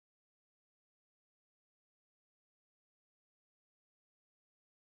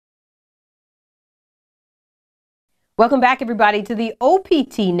Welcome back, everybody, to the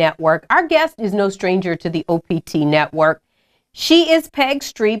OPT Network. Our guest is no stranger to the OPT Network. She is Peg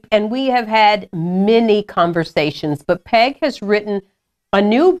Streep, and we have had many conversations, but Peg has written a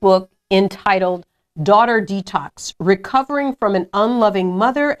new book entitled Daughter Detox, Recovering from an Unloving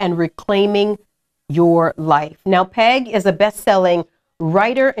Mother and Reclaiming Your Life. Now, Peg is a best-selling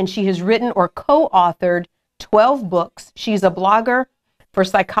writer, and she has written or co-authored 12 books. She's a blogger for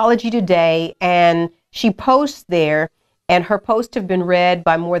Psychology Today, and she posts there, and her posts have been read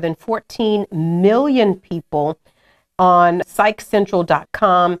by more than 14 million people on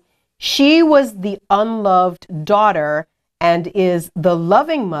psychcentral.com. She was the unloved daughter and is the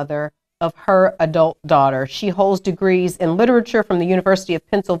loving mother of her adult daughter. She holds degrees in literature from the University of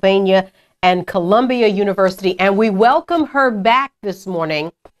Pennsylvania and Columbia University, and we welcome her back this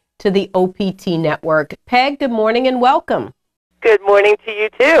morning to the OPT Network. Peg, good morning and welcome. Good morning to you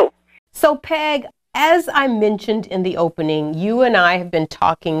too. So Peg, as I mentioned in the opening, you and I have been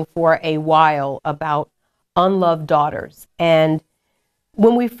talking for a while about unloved daughters. And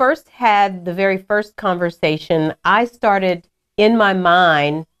when we first had the very first conversation, I started in my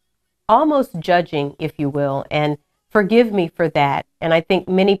mind almost judging, if you will, and forgive me for that. And I think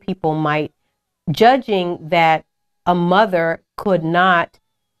many people might, judging that a mother could not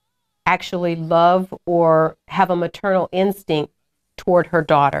actually love or have a maternal instinct toward her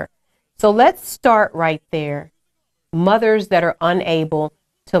daughter. So let's start right there. Mothers that are unable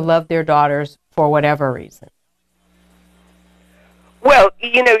to love their daughters for whatever reason. Well,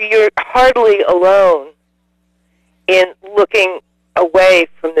 you know, you're hardly alone in looking away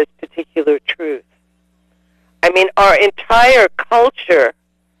from this particular truth. I mean, our entire culture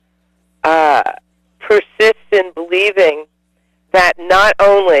persists in believing that not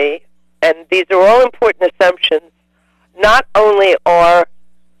only, and these are all important assumptions, not only are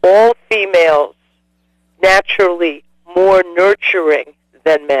all females naturally more nurturing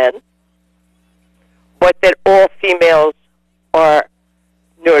than men, but that all females are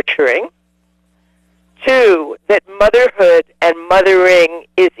nurturing. Two, that motherhood and mothering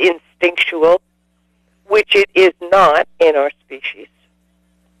is instinctual, which it is not in our species.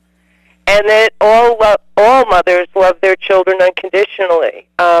 And that all mothers love their children unconditionally.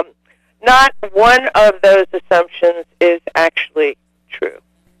 Not one of those assumptions is actually true.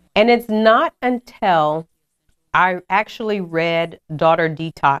 And it's not until I actually read Daughter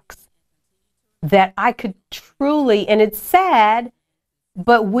Detox that I could truly, and it's sad,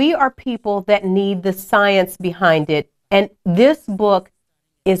 but we are people that need the science behind it. And this book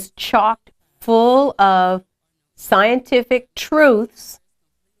is chock full of scientific truths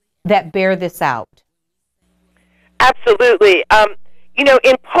that bear this out. Absolutely. You know,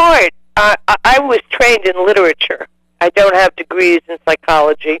 in part, I was trained in literature. I don't have degrees in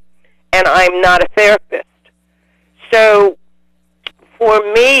psychology, and I'm not a therapist. So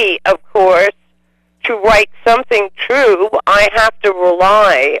for me, of course, to write something true, I have to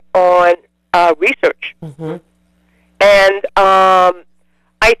rely on research. Mm-hmm. And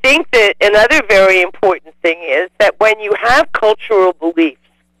I think that another very important thing is that when you have cultural beliefs,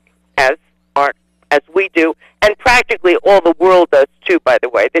 as we do, and practically all the world does too, by the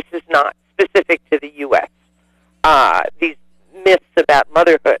way, this is not specific to the U.S., these myths about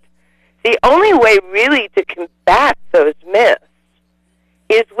motherhood. The only way really to combat those myths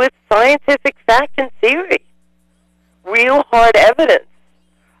is with scientific fact and theory, real hard evidence.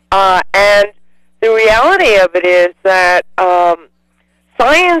 And the reality of it is that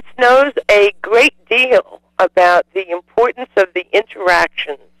science knows a great deal about the importance of the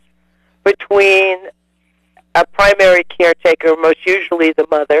interactions between a primary caretaker, most usually the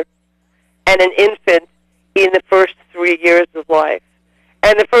mother, and an infant in the first 3 years of life.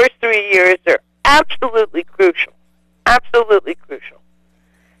 And the first 3 years are absolutely crucial, absolutely crucial.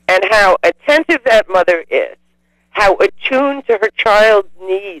 And how attentive that mother is, how attuned to her child's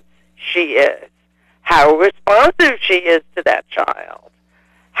needs she is, how responsive she is to that child,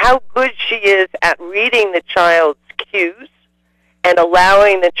 how good she is at reading the child's cues and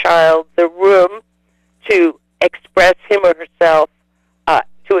allowing the child the room to express him or herself,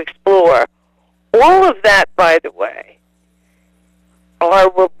 to explore. All of that, by the way,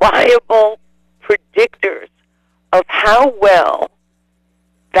 are reliable predictors of how well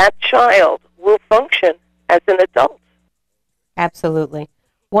that child will function as an adult. Absolutely.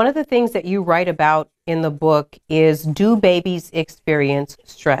 One of the things that you write about in the book is, do babies experience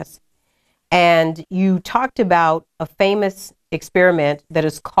stress? And you talked about a famous experiment that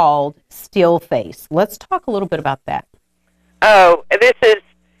is called still face. Let's talk a little bit about that. Oh, this is,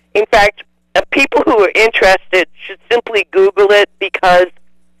 in fact, people who are interested should simply Google it, because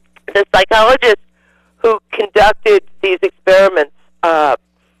the psychologist who conducted these experiments, a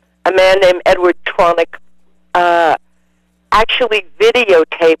man named Edward Tronick actually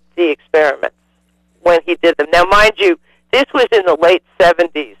videotaped the experiments when he did them. Now, mind you, this was in the late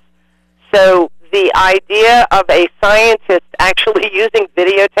 70s. So the idea of a scientist actually using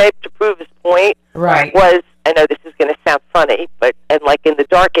videotape to prove his point was, I know this is going to sound funny, and like in the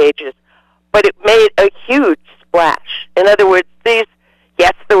dark ages, but it made a huge splash. In other words, there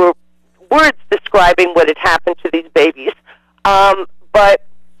were words describing what had happened to these babies, but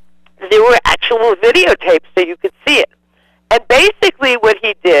there were actual videotapes so you could see it. And basically what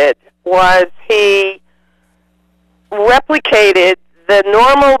he did was he replicated the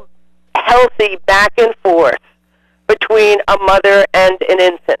normal, healthy back and forth between a mother and an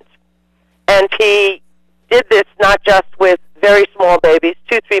infant. And he did this not just with very small babies,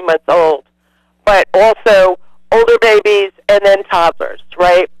 2-3 months old, but also older babies and then toddlers,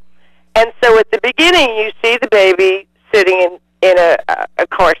 right? And so at the beginning, you see the baby sitting in a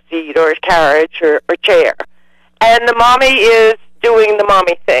car seat or a carriage or chair. And the mommy is doing the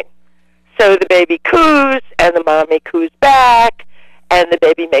mommy thing. So the baby coos, and the mommy coos back, and the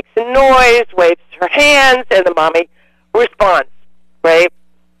baby makes a noise, waves her hands, and the mommy responds, right?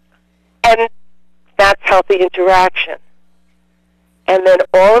 And that's healthy interaction. And then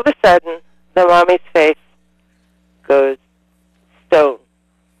all of a sudden, the mommy's face goes stone.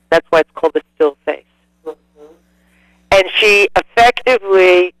 That's why it's called a still face. Mm-hmm. And she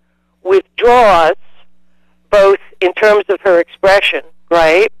effectively withdraws, both in terms of her expression,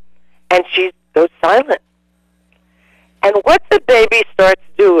 right? And she goes silent. And what the baby starts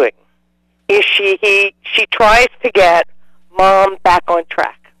doing is she tries to get mom back on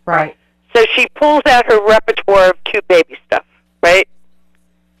track. Right. So she pulls out her repertoire of cute baby stuff, right?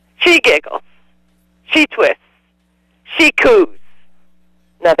 She giggles. She twists. She coos.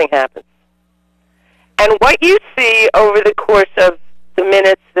 Nothing happens. And what you see over the course of the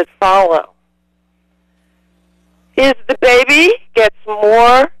minutes that follow is the baby gets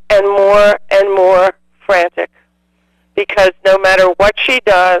more and more and more frantic, because no matter what she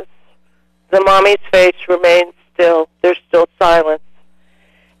does, the mommy's face remains still. There's still silence.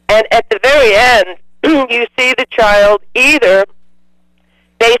 And at the very end, you see the child either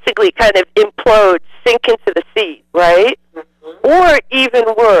basically kind of implode, sink into the seat, right? Mm-hmm. Or even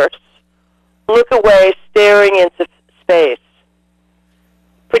worse, look away, staring into space,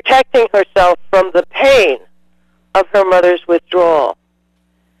 protecting herself from the pain of her mother's withdrawal.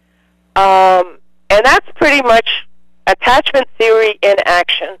 And that's pretty much attachment theory in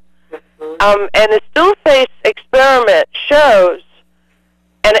action. Mm-hmm. And the still face experiment shows,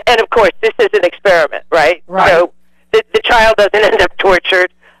 and of course this is an experiment, right? So the child doesn't end up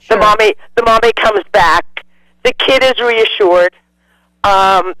tortured. Sure. The mommy comes back. The kid is reassured.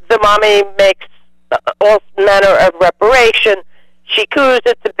 The mommy makes all manner of reparation. She coos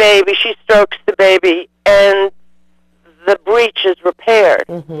at the baby. She strokes the baby, and the breach is repaired.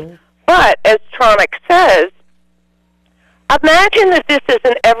 Mm-hmm. But as Tronick says, imagine that this is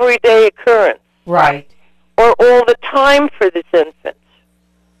an everyday occurrence, right, or all the time for this infant.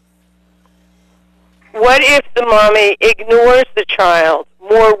 What if the mommy ignores the child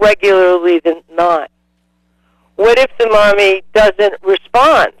more regularly than not? What if the mommy doesn't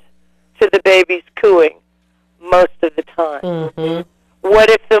respond to the baby's cooing most of the time? Mm-hmm. What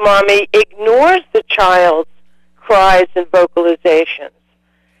if the mommy ignores the child's cries and vocalizations?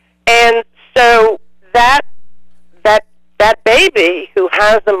 And so that baby who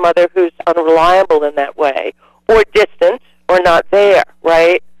has a mother who's unreliable in that way, or distant, or not there,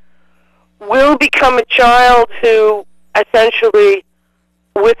 right, will become a child who essentially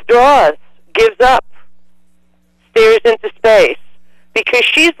withdraws, gives up, stares into space, because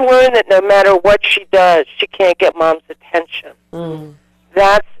she's learned that no matter what she does, she can't get mom's attention. Mm.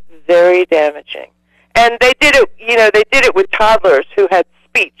 That's very damaging. And they did it with toddlers who had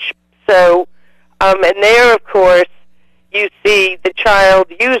speech. So, and there, of course, you see the child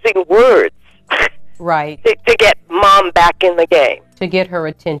using words right, to get mom back in the game. To get her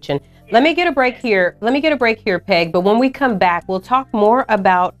attention. Let me get a break here, Peg, but when we come back, we'll talk more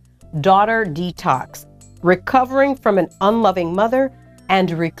about daughter detox, recovering from an unloving mother,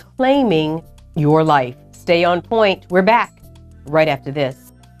 and reclaiming your life. Stay on point. We're back right after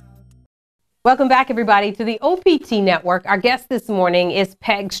this. Welcome back, everybody, to the OPT Network. Our guest this morning is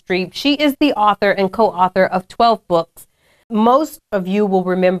Peg Streep. She is the author and co-author of 12 books. Most of you will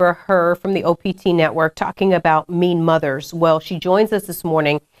remember her from the OPT Network talking about mean mothers. Well, she joins us this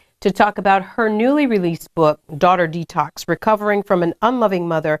morning to talk about her newly released book, Daughter Detox, Recovering from an Unloving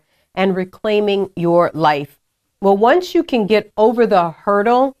Mother and Reclaiming Your Life. Well, once you can get over the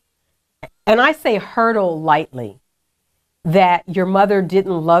hurdle, and I say hurdle lightly, that your mother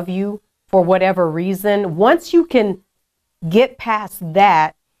didn't love you for whatever reason, once you can get past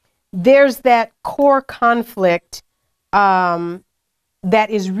that, there's that core conflict that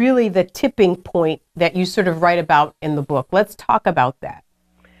is really the tipping point that you sort of write about in the book. Let's talk about that.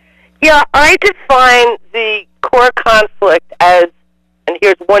 Yeah, I define the core conflict as, and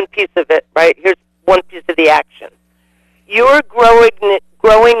here's one piece of it, right? Here's one piece of the action. Your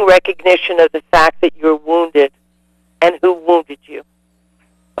growing recognition of the fact that you're wounded and who wounded you,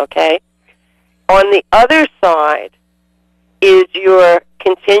 okay? On the other side is your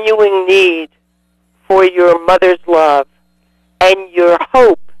continuing need for your mother's love and your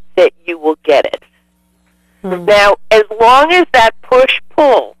hope that you will get it. Mm-hmm. Now, as long as that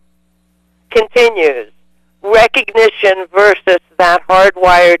push-pull continues, recognition versus that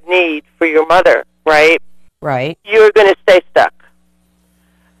hardwired need for your mother, right? Right. You're going to stay stuck.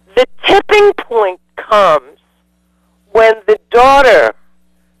 The tipping point comes when the daughter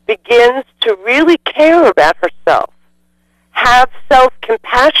begins to really care about herself, have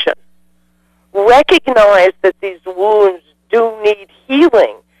self-compassion, recognize that these wounds do need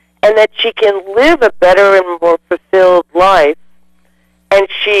healing and that she can live a better and more fulfilled life, and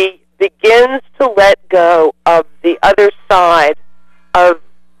she begins to let go of the other side of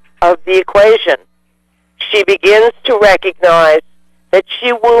the equation. She begins to recognize that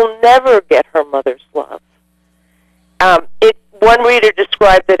she will never get her mother's love. One reader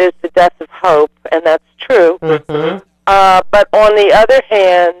described it as the death of hope, and that's true. Mm-hmm. But on the other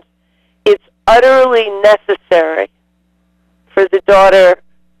hand, it's utterly necessary for the daughter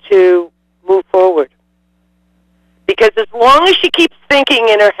to move forward. Because as long as she keeps thinking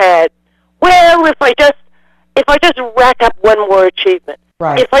in her head, well, if I just rack up one more achievement,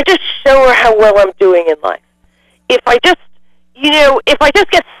 right. If I just show her how well I'm doing in life, if I just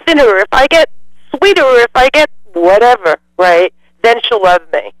get thinner, if I get sweeter, if I get whatever, right, then she'll love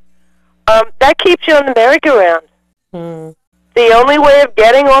me. That keeps you on the merry-go-round. Mm. The only way of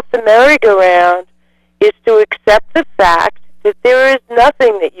getting off the merry-go-round is to accept the fact that there is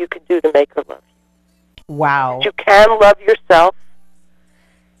nothing that you can do to make her love you. Wow. That you can love yourself,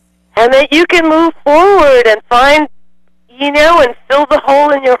 and that you can move forward and find, and fill the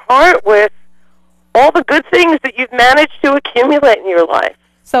hole in your heart with all the good things that you've managed to accumulate in your life.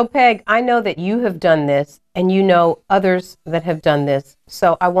 So, Peg, I know that you have done this, and you know others that have done this.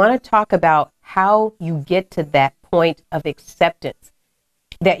 So I want to talk about how you get to that point of acceptance,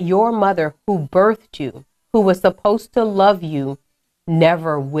 that your mother who birthed you, who was supposed to love you,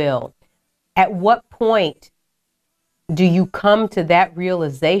 never will. At what point do you come to that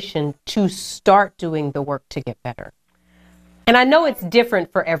realization to start doing the work to get better? And I know it's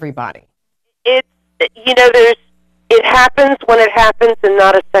different for everybody. It happens when it happens and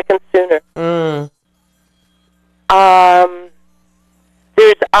not a second sooner. Mm.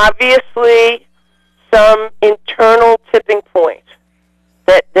 There's obviously some internal tipping point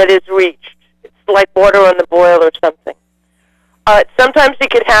that is reached. It's like water on the boil or something. Sometimes it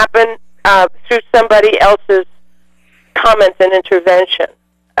could happen through somebody else's comments and intervention.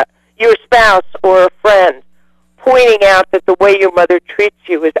 Your spouse or a friend pointing out that the way your mother treats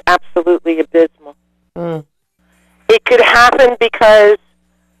you is absolutely abysmal. Mm. It could happen because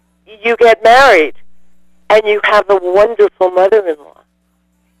you get married and you have a wonderful mother-in-law.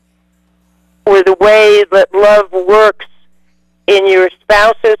 Or the way that love works in your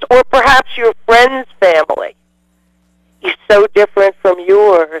spouse's or perhaps your friend's family is so different from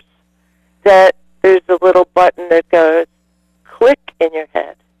yours that there's a little button that goes click in your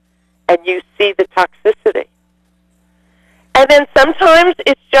head and you see the toxicity. And then sometimes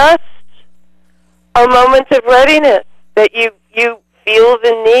it's just a moment of readiness that you feel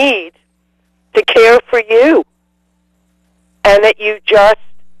the need to care for you and that you just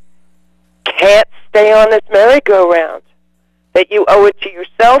can't stay on this merry-go-round, that you owe it to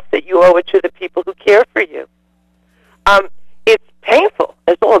yourself, that you owe it to the people who care for you. It's painful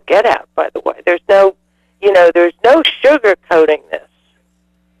as all get out, by the way. There's no sugarcoating this.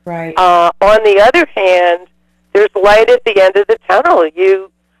 Right. On the other hand, there's light at the end of the tunnel.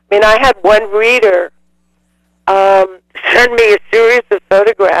 I had one reader send me a series of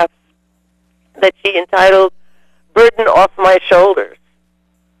photographs that she entitled "Burden Off My Shoulders."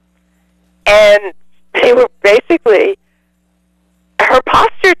 And they were basically, her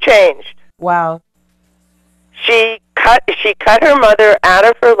posture changed. Wow. She cut her mother out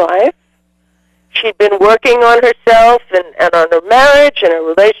of her life. She'd been working on herself and on her marriage and her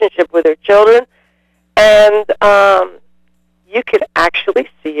relationship with her children. And you could actually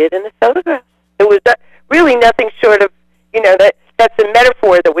see it in the photographs. It was really nothing short of, that's a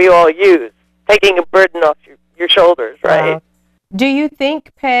metaphor that we all use, taking a burden off your shoulders, right? Wow. Do you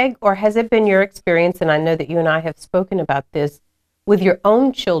think, Peg, or has it been your experience, and I know that you and I have spoken about this, with your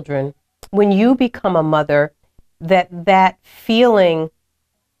own children, when you become a mother, that feeling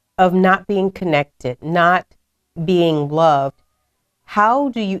of not being connected, not being loved, how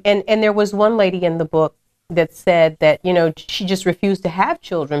do you, and there was one lady in the book that said that, you know, she just refused to have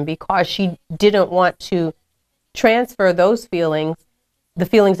children because she didn't want to transfer those feelings, the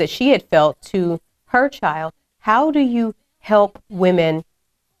feelings that she had felt, to her child. How do you help women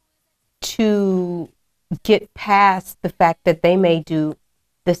to get past the fact that they may do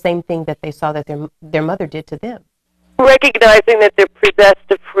the same thing that they saw that their mother did to them? Recognizing that they're possessed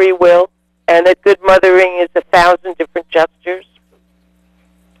of free will and that good mothering is 1,000 different gestures.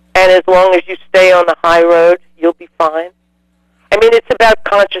 And as long as you stay on the high road, you'll be fine. I mean, it's about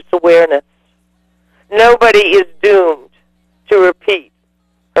conscious awareness. Nobody is doomed to repeat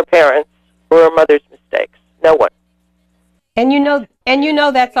her parents' or her mother's mistakes. No one. And you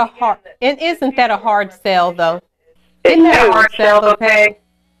know that's a hard, and isn't that a hard sell, though? Isn't that a hard sell, though, Peg?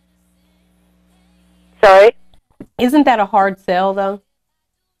 Sorry? Isn't that a hard sell, though?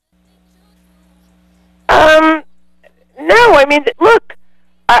 No, I mean, look,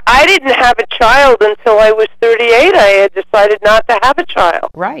 I didn't have a child until I was 38. I had decided not to have a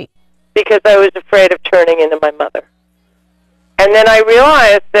child. Right. Because I was afraid of turning into my mother. And then I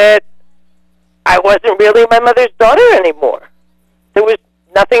realized that I wasn't really my mother's daughter anymore. There was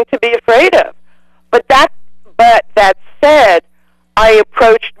nothing to be afraid of. But that said, I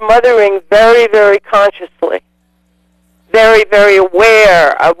approached mothering very, very consciously. Very, very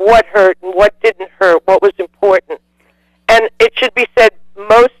aware of what hurt and what didn't hurt, what was important. And it should be said,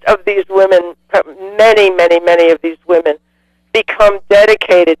 most of these women, many, many, many of these women, become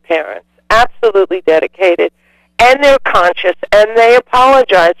dedicated parents, absolutely dedicated, and they're conscious, and they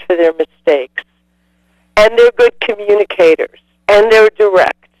apologize for their mistakes, and they're good communicators, and they're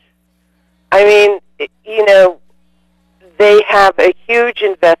direct. I mean, you know, they have a huge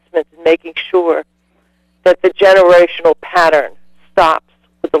investment in making sure that the generational pattern stops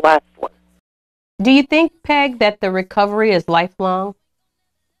with the last one. Do you think, Peg, that the recovery is lifelong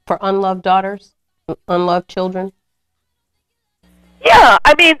for unloved daughters, unloved children? Yeah,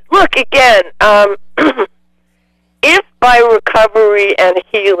 I mean, look, again, if by recovery and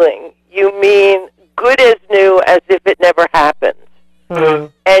healing you mean good as new as if it never happened,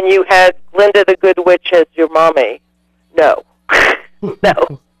 and you had Glinda the Good Witch as your mommy, no.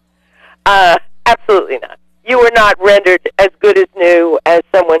 No. Absolutely not. You were not rendered as good as new as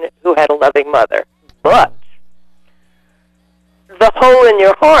someone who had a loving mother. But the hole in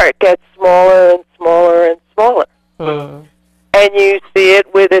your heart gets smaller and smaller and smaller. And you see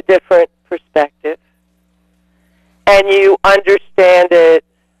it with a different perspective. And you understand it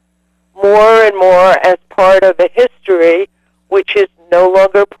more and more as part of a history which is no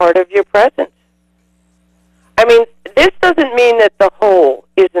longer part of your present. I mean, this doesn't mean that the hole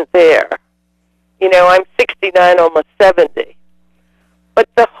isn't there. You know, I'm 69, almost 70. But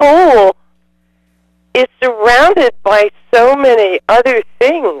the hole is surrounded by so many other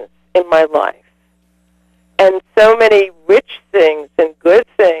things in my life, and so many rich things and good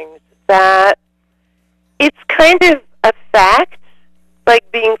things, that it's kind of a fact, like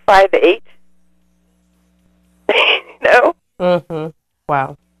being 5'8". You know?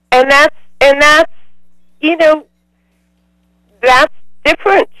 Wow. And that's, you know, that's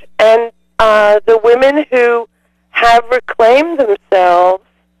different. And the women who have reclaimed themselves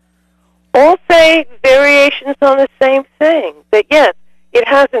all say variations on the same thing. That yes, it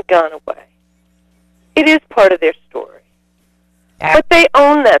hasn't gone away. It is part of their story. But they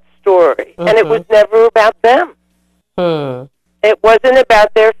own that story, and it was never about them. It wasn't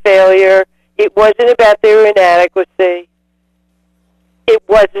about their failure. It wasn't about their inadequacy. It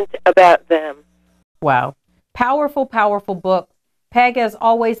wasn't about them. Wow. Powerful, powerful book. Peg, as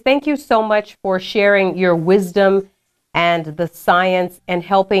always, thank you so much for sharing your wisdom and the science and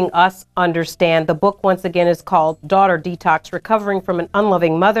helping us understand. The book, once again, is called Daughter Detox, Recovering from an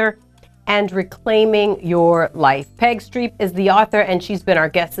Unloving Mother and Reclaiming Your Life. Peg Streep is the author, and she's been our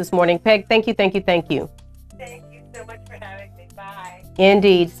guest this morning. Peg, thank you, thank you, thank you. Thank you so much for having me. Bye.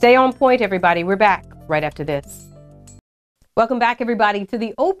 Indeed. Stay on point, everybody. We're back right after this. Welcome back, everybody, to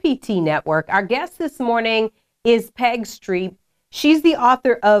the OPT Network. Our guest this morning is Peg Streep. She's the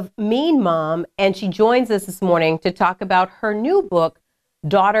author of Mean Mom, and she joins us this morning to talk about her new book,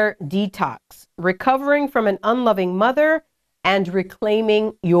 Daughter Detox, Recovering from an Unloving Mother and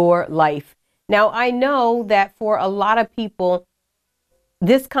Reclaiming Your Life. Now, I know that for a lot of people,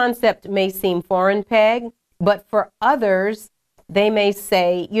 this concept may seem foreign, Peg, but for others, they may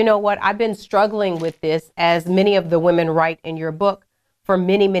say, you know what, I've been struggling with this, as many of the women write in your book, for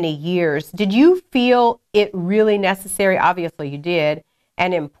many, many years. Did you feel it really necessary, obviously you did,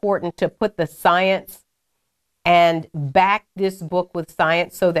 and important to put the science and back this book with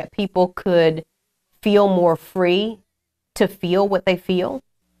science so that people could feel more free to feel what they feel?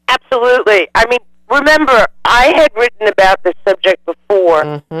 Absolutely. I mean, remember, I had written about this subject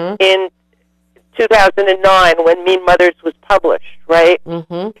before in 2009 when Mean Mothers was published, right?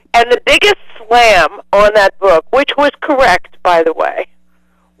 And the biggest slam on that book, which was correct, by the way,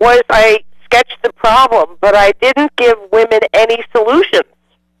 was I sketched the problem, but I didn't give women any solutions.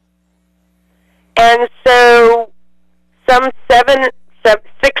 And so some 6,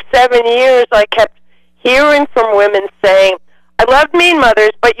 7 years, I kept hearing from women saying, I love Mean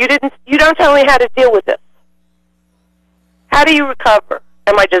Mothers, but you don't tell me how to deal with this. How do you recover?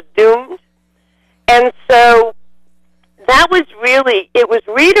 Am I just doomed? And so that was really, it was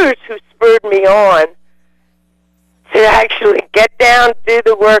readers who spurred me on to actually get down, do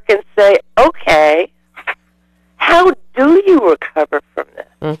the work, and say, okay, how do you recover from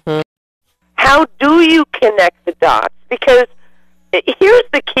this? How do you connect the dots? Because here's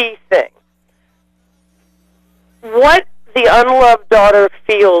the key thing. What the unloved daughter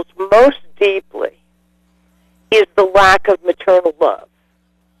feels most deeply is the lack of maternal love.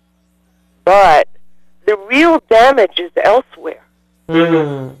 But the real damage is elsewhere.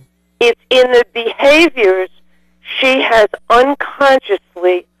 It's in the behaviors she has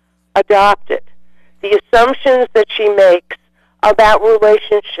unconsciously adopted, the assumptions that she makes about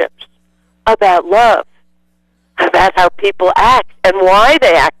relationships, about love, about how people act and why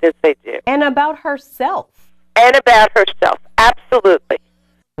they act as they do. And about herself. And about herself, absolutely.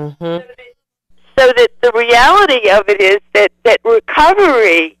 So that the reality of it is that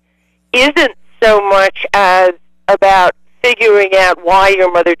recovery isn't so much as about figuring out why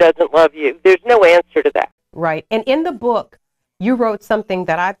your mother doesn't love you. There's no answer to that. Right. And in the book, you wrote something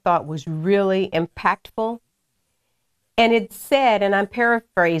that I thought was really impactful. And it said, and I'm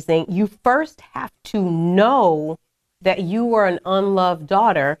paraphrasing, you first have to know that you are an unloved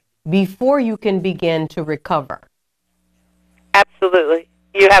daughter before you can begin to recover. Absolutely.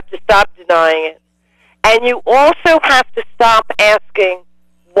 You have to stop denying it. And you also have to stop asking,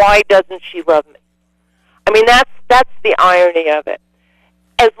 why doesn't she love me? I mean, that's the irony of it.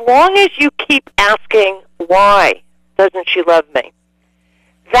 As long as you keep asking, why doesn't she love me?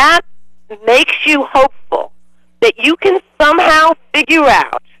 That makes you hopeful that you can somehow figure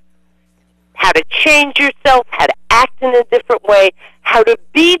out how to change yourself, how to act in a different way, how to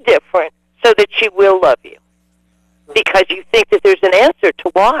be different so that she will love you. Because you think that there's an answer to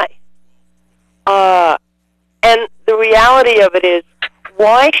why. And the reality of it is,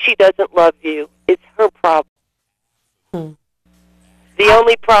 why she doesn't love you is her problem. The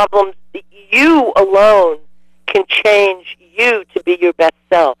only problem, you alone can change you to be your best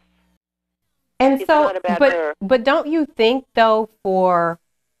self. And it's so, not about her. But don't you think, though, for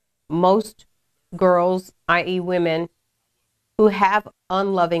most girls, i.e. women, who have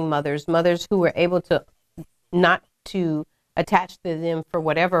unloving mothers, mothers who were able to not to attach to them for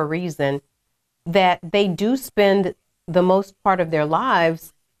whatever reason, that they do spend the most part of their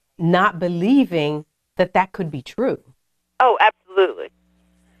lives not believing that that could be true? Oh, absolutely.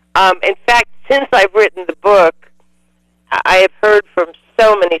 In fact, since I've written the book, I have heard from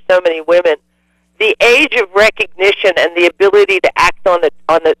so many women, the age of recognition and the ability to act on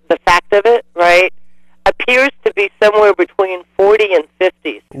the fact of it, right, appears to be somewhere between 40 and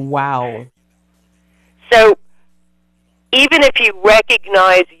 50s. Wow. So even if you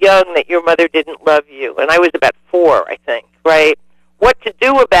recognize young that your mother didn't love you, and I was about 4, I think, right, what to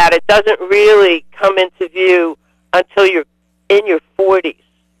do about it doesn't really come into view until you're in your 40s.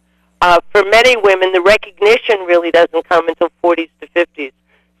 For many women, the recognition really doesn't come until 40s to 50s.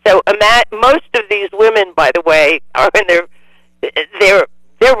 So most of these women, by the way, are in they're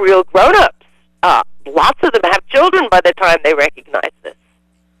real grown-ups. Lots of them have children by the time they recognize this.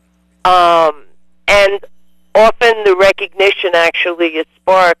 And often the recognition actually is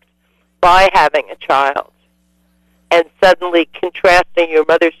sparked by having a child and suddenly contrasting your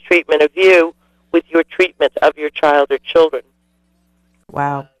mother's treatment of you with your treatment of your child or children.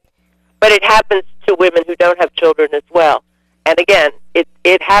 Wow. But it happens to women who don't have children as well. And again,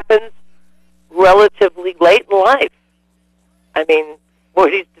 it happens relatively late in life. I mean,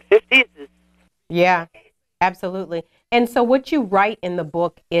 40s to 50s is... Yeah, absolutely. And so what you write in the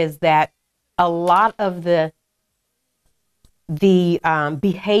book is that a lot of the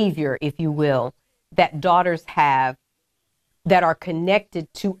behavior, if you will, that daughters have that are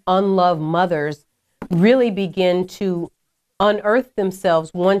connected to unloved mothers really begin to unearth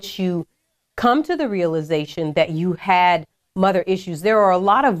themselves once you come to the realization that you had mother issues. There are a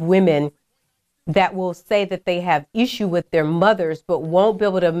lot of women that will say that they have issue with their mothers, but won't be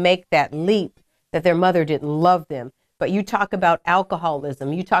able to make that leap that their mother didn't love them. But you talk about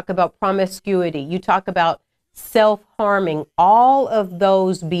alcoholism, you talk about promiscuity, you talk about self-harming. All of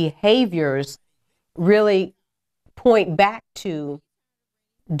those behaviors really point back to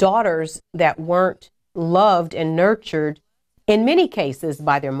daughters that weren't loved and nurtured, in many cases,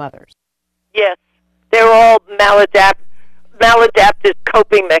 by their mothers. Yes, they're all maladaptive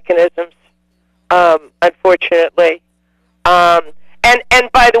coping mechanisms, unfortunately. And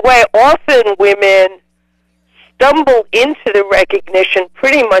by the way, often women stumble into the recognition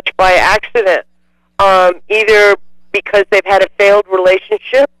pretty much by accident, either because they've had a failed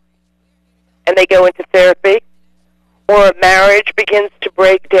relationship and they go into therapy, or a marriage begins to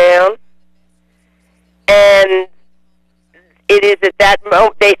break down, and it is at that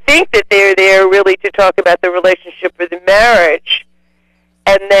moment they think that they're there really to talk about the relationship or the marriage,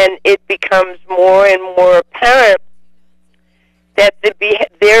 and then it becomes more and more apparent that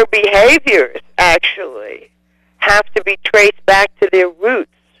their behaviors actually have to be traced back to their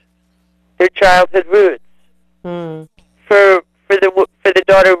roots, their childhood roots, for the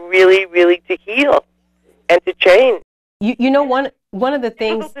daughter really to heal and to change. You know, one of the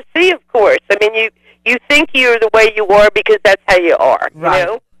things to see, of course. I mean, you think you're the way you are because that's how you are. Right. You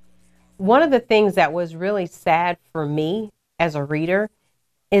know? One of the things that was really sad for me as a reader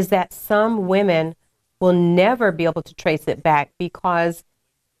is that some women will never be able to trace it back, because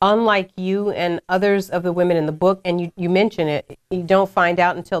unlike you and others of the women in the book, and you mention it, you don't find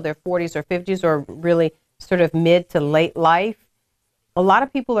out until their 40s or 50s or really sort of mid to late life. A lot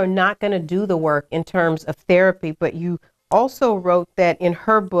of people are not going to do the work in terms of therapy, but you also wrote that in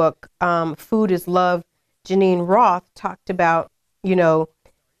her book, Food is Love, Janine Roth talked about,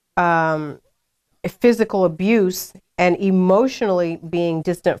 physical abuse and emotionally being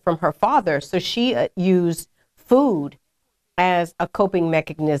distant from her father. So she used food as a coping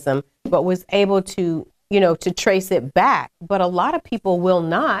mechanism, but was able to, to trace it back. But a lot of people will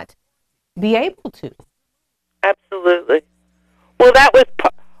not be able to. Absolutely. Well, that was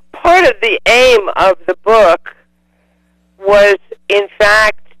part of the aim of the book, was in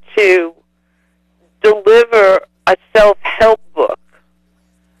fact to deliver a self-help book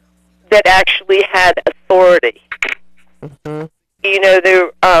that actually had authority. Mm-hmm.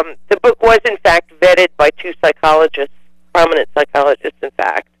 The book was in fact vetted by two psychologists, prominent psychologists in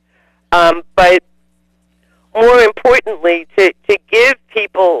fact, but more importantly to give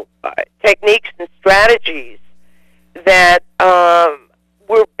people techniques and strategies that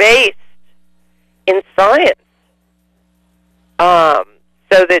were based in science.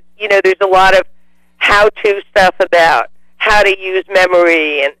 So that, there's a lot of how-to stuff about how to use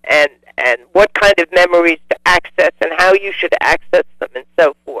memory and what kind of memories to access and how you should access them and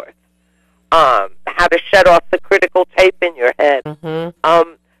so forth. How to shut off the critical tape in your head.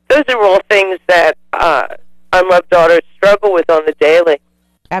 Mm-hmm. Those are all things that unloved daughters struggle with on the daily.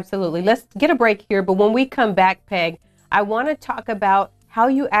 Absolutely. Let's get a break here, but when we come back, Peg, I want to talk about how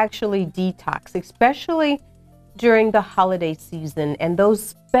you actually detox, especially during the holiday season and those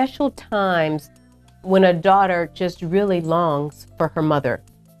special times when a daughter just really longs for her mother.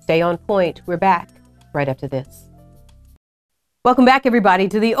 Stay on point. We're back right after this. Welcome back, everybody,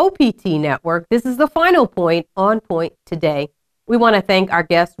 to the OPT Network. This is the final point on point today. We want to thank our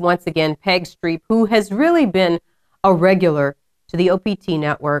guest once again, Peg Streep, who has really been a regular to the OPT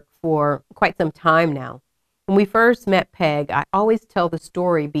Network for quite some time now. When we first met Peg, I always tell the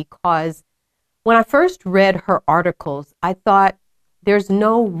story because when I first read her articles, I thought there's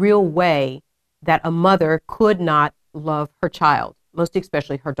no real way that a mother could not love her child, most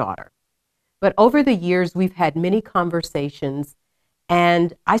especially her daughter. But over the years, we've had many conversations,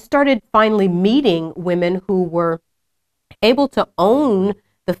 and I started finally meeting women who were able to own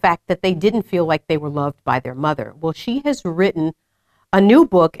the fact that they didn't feel like they were loved by their mother. Well, she has written a new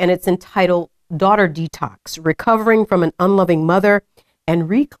book, and it's entitled Daughter Detox, Recovering from an Unloving Mother and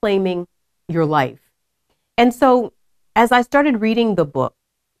Reclaiming Your Life. And so as I started reading the book,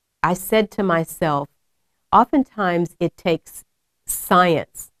 I said to myself, oftentimes it takes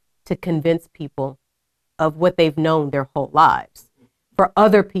science to convince people of what they've known their whole lives, for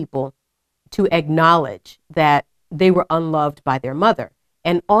other people to acknowledge that they were unloved by their mother.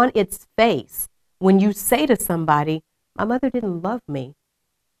 And on its face, when you say to somebody, my mother didn't love me,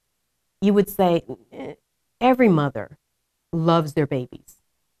 you would say, every mother loves their babies.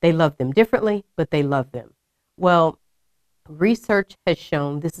 They love them differently, but they love them. Well, research has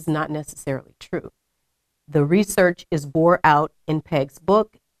shown this is not necessarily true. The research is bore out in Peg's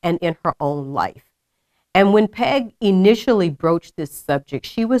book and in her own life. And when Peg initially broached this subject,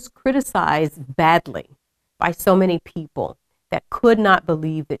 she was criticized badly by so many people that could not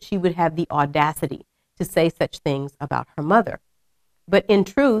believe that she would have the audacity to say such things about her mother. But in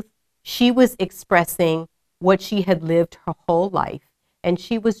truth, she was expressing what she had lived her whole life, and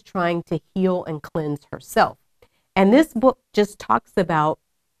she was trying to heal and cleanse herself. And this book just talks about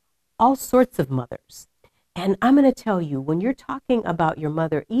all sorts of mothers. And I'm going to tell you, when you're talking about your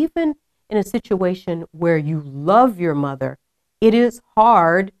mother, even in a situation where you love your mother, it is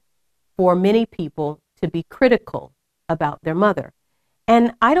hard for many people to be critical about their mother.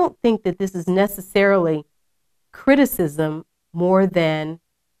 And I don't think that this is necessarily criticism more than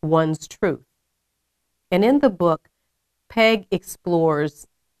one's truth. And in the book, Peg explores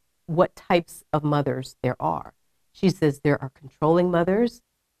what types of mothers there are. She says there are controlling mothers,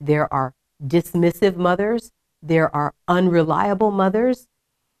 there are dismissive mothers, there are unreliable mothers,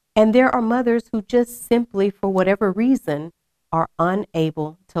 and there are mothers who just simply, for whatever reason, are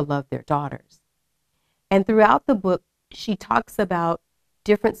unable to love their daughters. And throughout the book, she talks about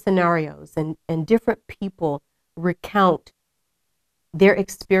different scenarios and different people recount their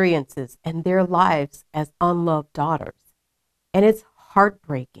experiences and their lives as unloved daughters. And it's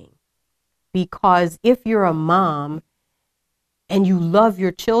heartbreaking because if you're a mom and you love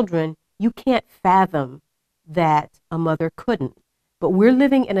your children, you can't fathom that a mother couldn't. But we're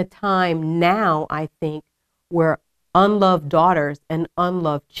living in a time now, I think, where unloved daughters and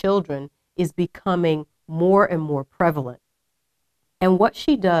unloved children is becoming more and more prevalent. And what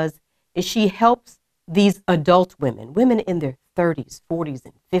she does is she helps these adult women, women in their 30s, 40s,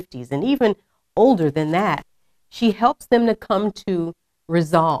 and 50s, and even older than that. She helps them to come to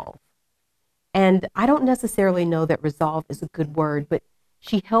resolve. And I don't necessarily know that resolve is a good word, but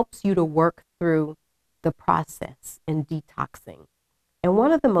she helps you to work through the process and detoxing. And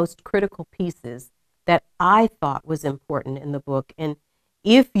one of the most critical pieces that I thought was important in the book, and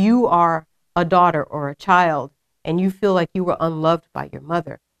if you are a daughter or a child and you feel like you were unloved by your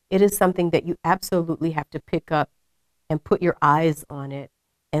mother, it is something that you absolutely have to pick up and put your eyes on it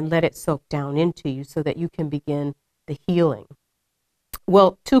and let it soak down into you so that you can begin the healing.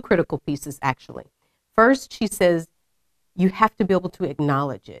 Well, two critical pieces, actually. First, she says you have to be able to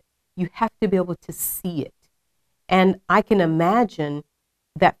acknowledge it. You have to be able to see it. And I can imagine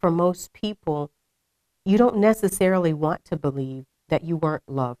that for most people, you don't necessarily want to believe that you weren't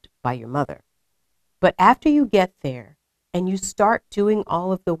loved by your mother. But after you get there and you start doing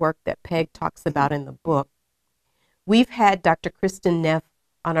all of the work that Peg talks about in the book, we've had Dr. Kristen Neff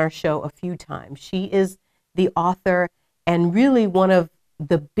on our show a few times. She is the author and really one of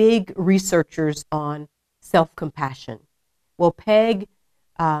the big researchers on self-compassion. Well, Peg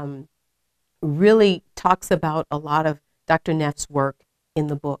really talks about a lot of Dr. Neff's work in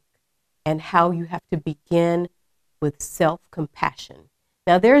the book and how you have to begin with self-compassion.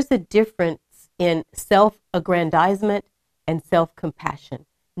 Now, there's a difference in self-aggrandizement and self-compassion,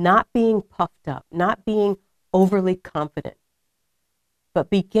 not being puffed up, not being overly confident, but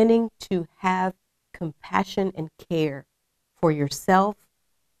beginning to have compassion and care for yourself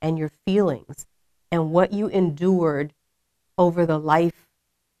and your feelings and what you endured over the life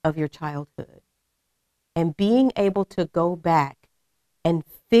of your childhood. And being able to go back and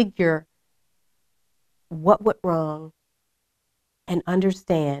figure what went wrong and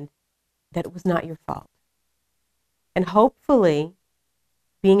understand that it was not your fault. And hopefully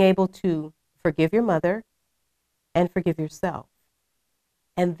being able to forgive your mother and forgive yourself.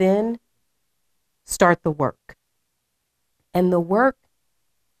 And then start the work. And the work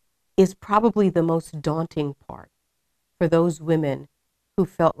is probably the most daunting part for those women who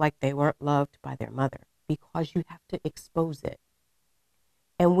felt like they weren't loved by their mother, because you have to expose it.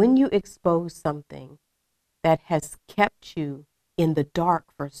 And when you expose something that has kept you in the dark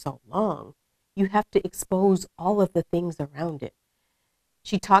for so long, you have to expose all of the things around it.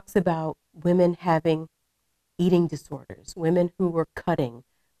 She talks about women having eating disorders, women who were cutting,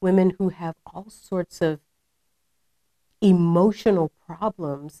 women who have all sorts of emotional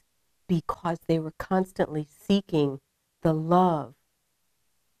problems because they were constantly seeking the love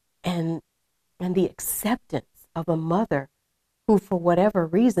and the acceptance of a mother who, for whatever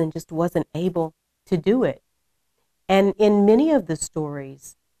reason, just wasn't able to do it. And in many of the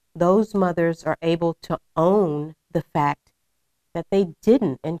stories, those mothers are able to own the fact that they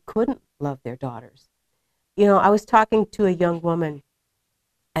didn't and couldn't love their daughters. You know, I was talking to a young woman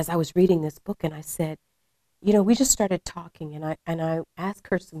as I was reading this book, and I said, you know, we just started talking, and I asked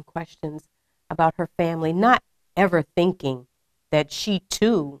her some questions about her family, not ever thinking that she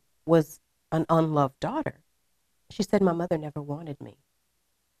too was an unloved daughter. She said, my mother never wanted me.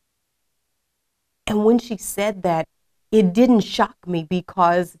 And when she said that, it didn't shock me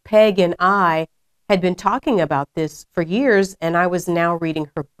because Peg and I had been talking about this for years, and I was now reading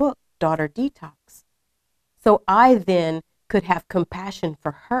her book, Daughter Detox. So I then could have compassion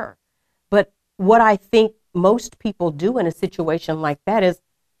for her. But what I think most people do in a situation like that is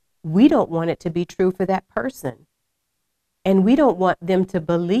we don't want it to be true for that person. And we don't want them to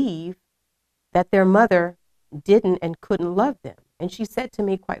believe that their mother didn't and couldn't love them. And she said to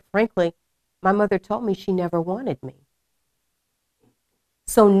me, quite frankly, my mother told me she never wanted me.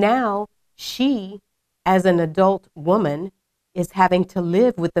 So now she, as an adult woman, is having to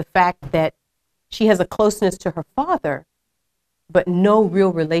live with the fact that she has a closeness to her father, but no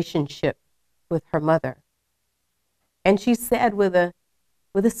real relationship with her mother. And she said with a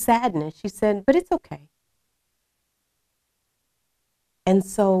sadness, she said, but it's okay. And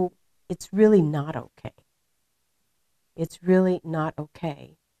so it's really not okay. It's really not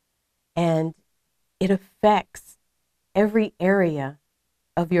okay. And it affects every area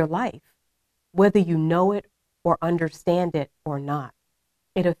of your life, whether you know it or understand it or not.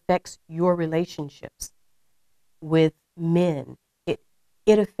 It affects your relationships with men.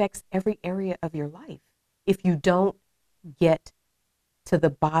 It affects every area of your life if you don't get to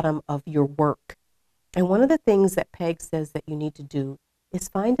the bottom of your work. And one of the things that Peg says that you need to do is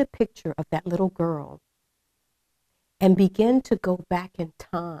find a picture of that little girl and begin to go back in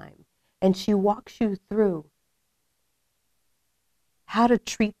time. And she walks you through how to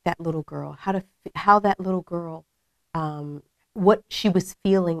treat that little girl, how that little girl, what she was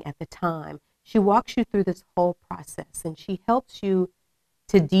feeling at the time. She walks you through this whole process, and she helps you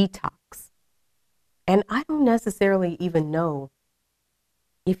to detox. And I don't necessarily even know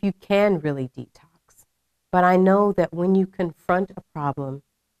if you can really detox, but I know that when you confront a problem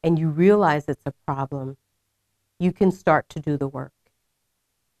and you realize it's a problem, you can start to do the work.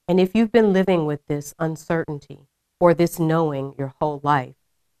 And if you've been living with this uncertainty or this knowing your whole life,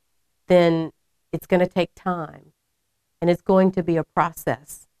 then it's going to take time, and it's going to be a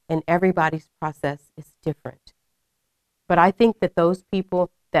process, and everybody's process is different. But I think that those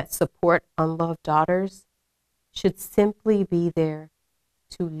people that support unloved daughters should simply be there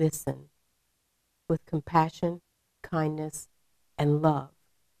to listen with compassion, kindness, and love.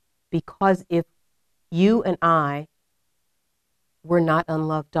 Because if you and I were not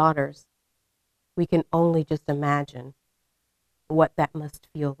unloved daughters, we can only just imagine what that must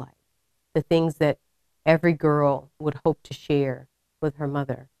feel like. The things that every girl would hope to share with her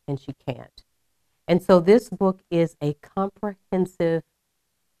mother, and she can't. And so this book is a comprehensive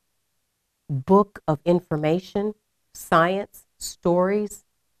book of information, science, stories,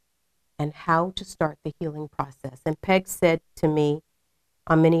 and how to start the healing process. And Peg said to me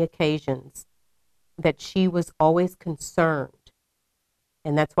on many occasions that she was always concerned,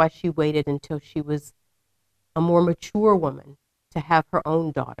 and that's why she waited until she was a more mature woman to have her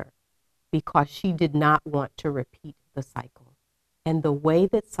own daughter, because she did not want to repeat the cycle. And the way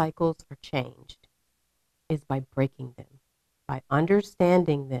that cycles are changed is by breaking them, by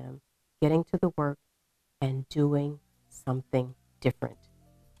understanding them, getting to the work, and doing something different.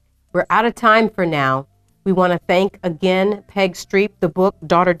 We're out of time for now. We want to thank again Peg Streep, the book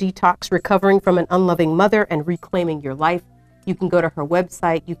Daughter Detox, Recovering from an Unloving Mother and Reclaiming Your Life. You can go to her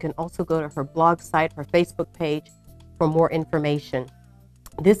website. You can also go to her blog site, her Facebook page for more information.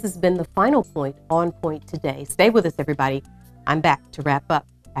 This has been the final point on Point today. Stay with us, everybody. I'm back to wrap up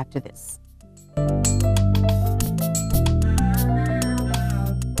after this.